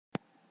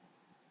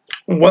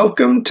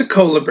Welcome to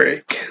Cola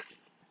Break.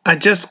 I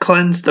just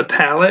cleansed the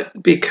palate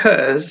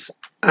because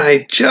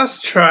I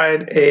just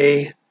tried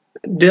a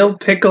dill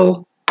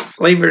pickle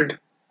flavored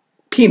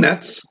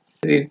peanuts.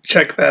 You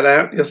check that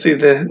out. You'll see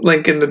the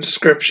link in the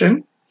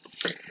description.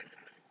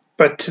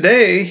 But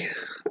today,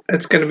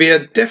 it's going to be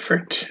a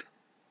different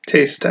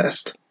taste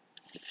test.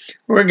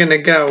 We're going to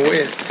go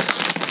with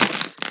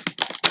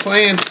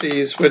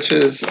Clancy's, which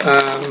is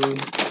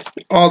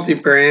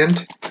Aldi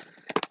brand.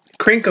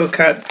 Crinkle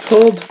cut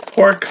pulled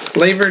pork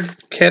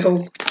flavored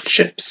kettle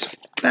chips.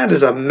 That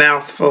is a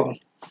mouthful.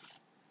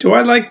 Do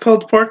I like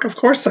pulled pork? Of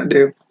course I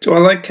do. Do I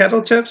like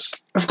kettle chips?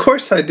 Of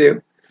course I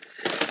do.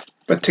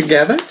 But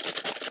together,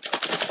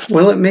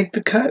 will it make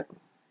the cut?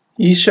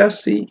 Ye shall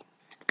see.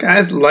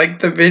 Guys, like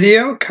the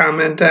video,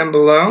 comment down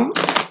below.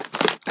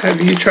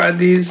 Have you tried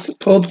these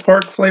pulled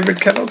pork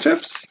flavored kettle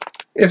chips?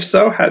 If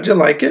so, how'd you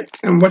like it?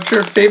 And what's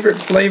your favorite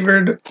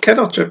flavored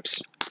kettle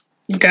chips?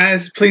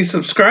 Guys, please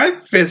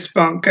subscribe. Fist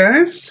bump,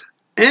 guys.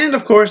 And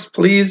of course,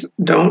 please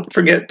don't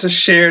forget to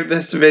share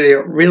this video.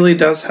 It really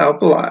does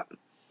help a lot.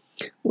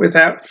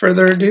 Without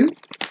further ado,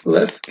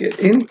 let's get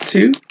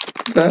into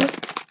the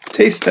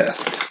taste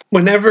test.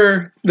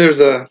 Whenever there's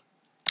a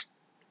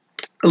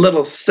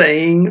little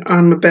saying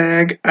on the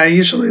bag, I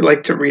usually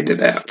like to read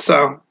it out.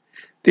 So,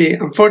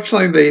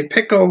 unfortunately, the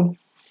pickle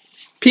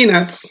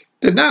peanuts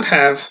did not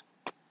have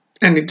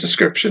any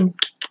description,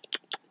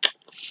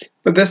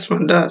 but this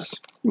one does.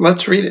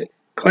 Let's read it.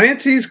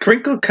 Clancy's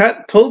crinkle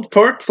cut pulled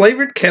pork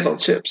flavored kettle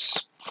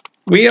chips.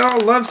 We all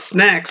love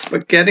snacks,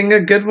 but getting a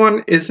good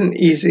one isn't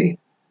easy.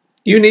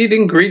 You need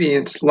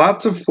ingredients,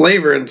 lots of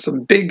flavor, and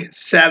some big,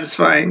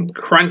 satisfying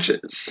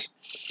crunches.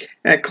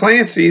 At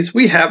Clancy's,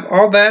 we have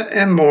all that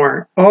and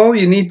more. All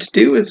you need to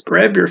do is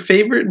grab your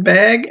favorite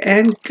bag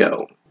and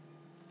go.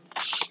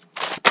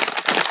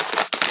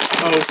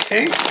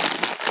 Okay.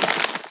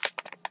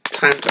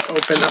 Time to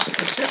open up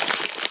the chips.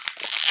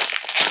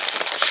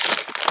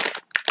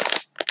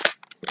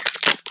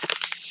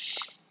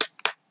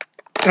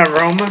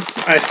 Aroma.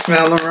 I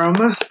smell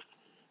aroma.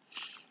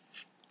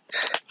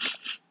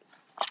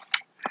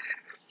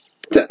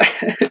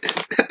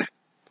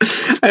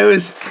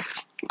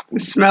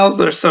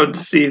 Smells are so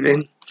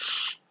deceiving.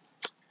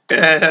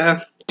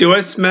 Do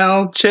I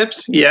smell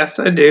chips? Yes,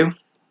 I do.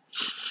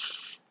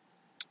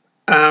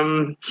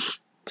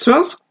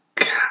 Smells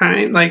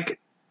kind like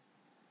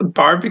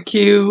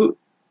barbecue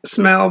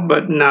smell,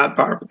 but not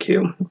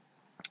barbecue.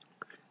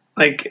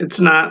 Like, it's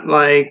not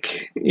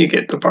like you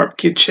get the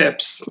barbecue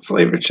chips,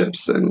 flavored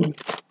chips, and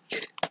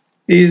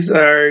these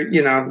are,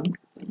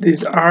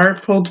 these are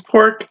pulled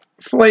pork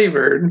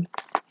flavored.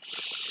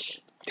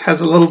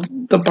 Has a little,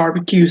 the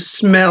barbecue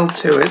smell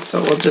to it,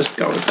 so we'll just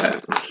go with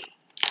that.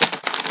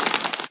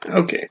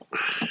 Okay.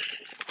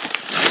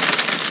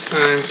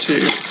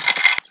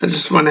 I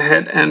just went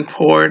ahead and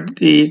poured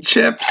the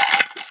chips.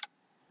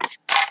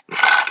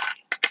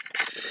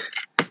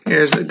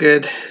 Here's a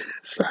good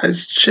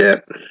sized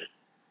chip.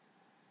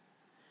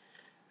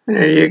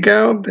 There you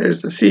go.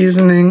 There's the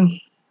seasoning.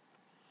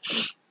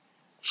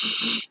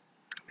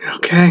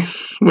 Okay.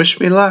 Wish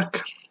me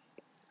luck.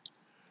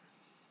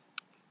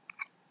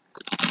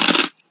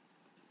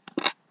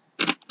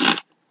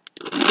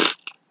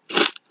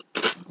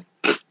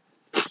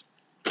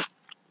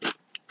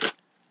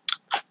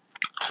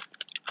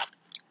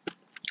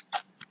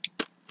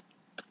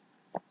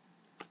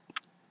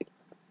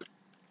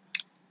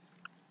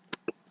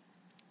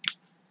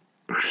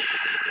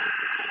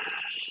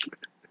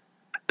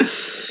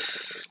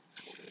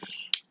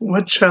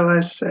 What shall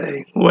I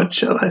say? What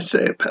shall I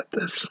say about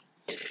this?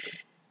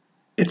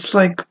 It's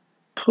like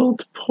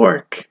pulled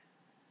pork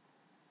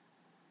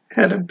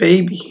had a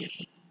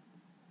baby.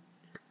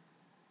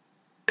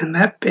 And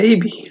that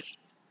baby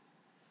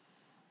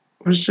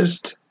was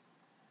just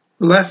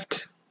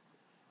left.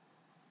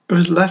 It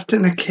was left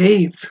in a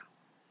cave.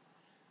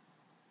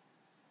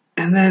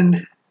 And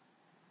then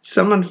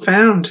someone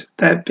found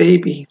that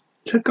baby,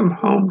 took him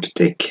home to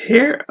take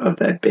care of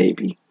that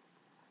baby.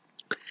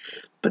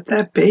 But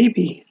that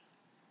baby,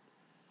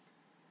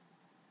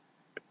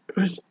 it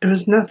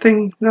was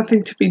nothing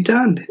to be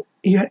done.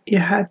 You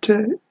had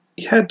to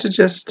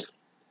just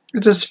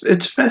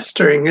it's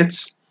festering.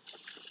 It's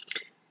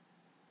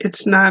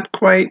not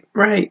quite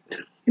right.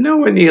 You know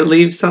when you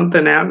leave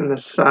something out in the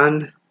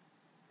sun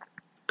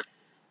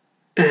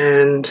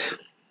and,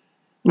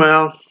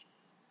 well,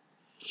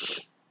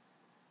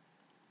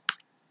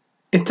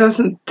 it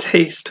doesn't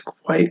taste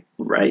quite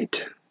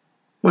right.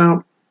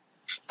 Well,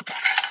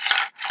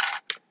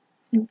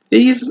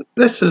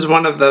 this is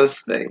one of those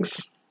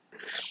things.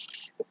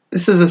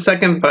 This is a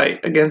second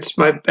bite against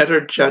my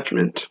better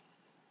judgment.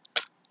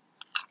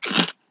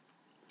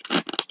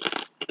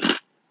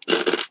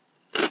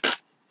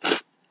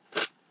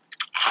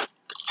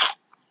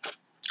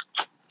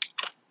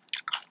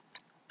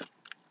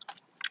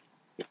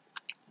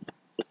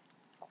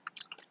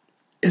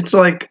 It's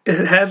like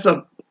it has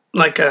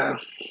like a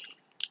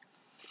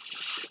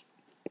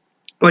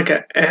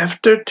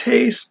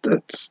aftertaste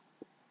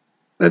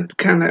that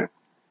kind of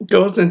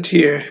goes into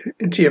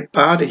your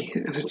body,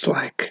 and it's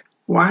like,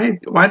 why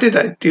did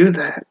I do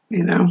that?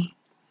 You know,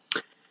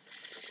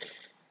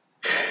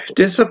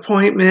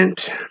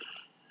 disappointment.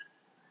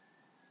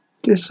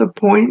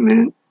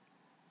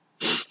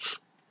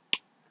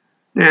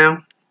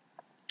 Now,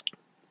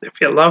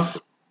 if you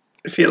love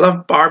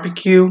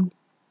barbecue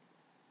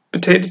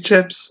potato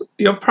chips,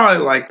 you'll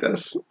probably like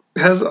this.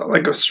 It has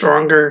like a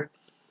stronger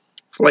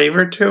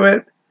flavor to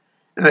it,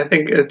 and I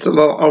think it's a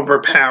little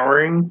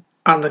overpowering.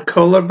 On the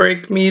cola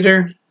break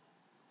meter,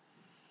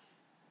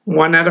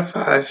 1 out of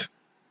 5.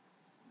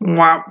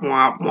 Womp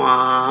womp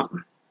womp.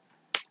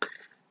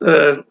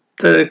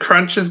 The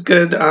crunch is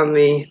good on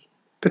the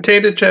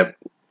potato chip.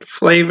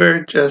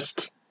 Flavor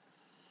just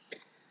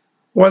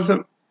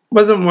wasn't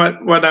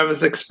what I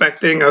was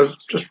expecting. I was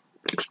just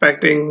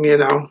expecting,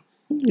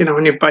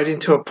 when you bite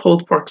into a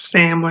pulled pork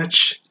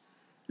sandwich,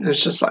 and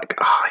it's just like,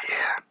 oh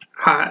yeah,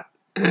 hot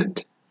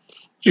and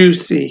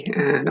juicy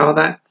and all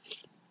that.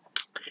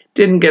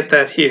 Didn't get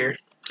that here.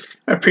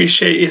 I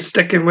appreciate you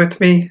sticking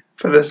with me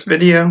for this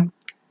video.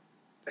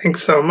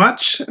 Thanks so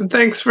much, and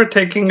thanks for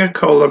taking a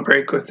cola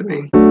break with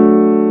me.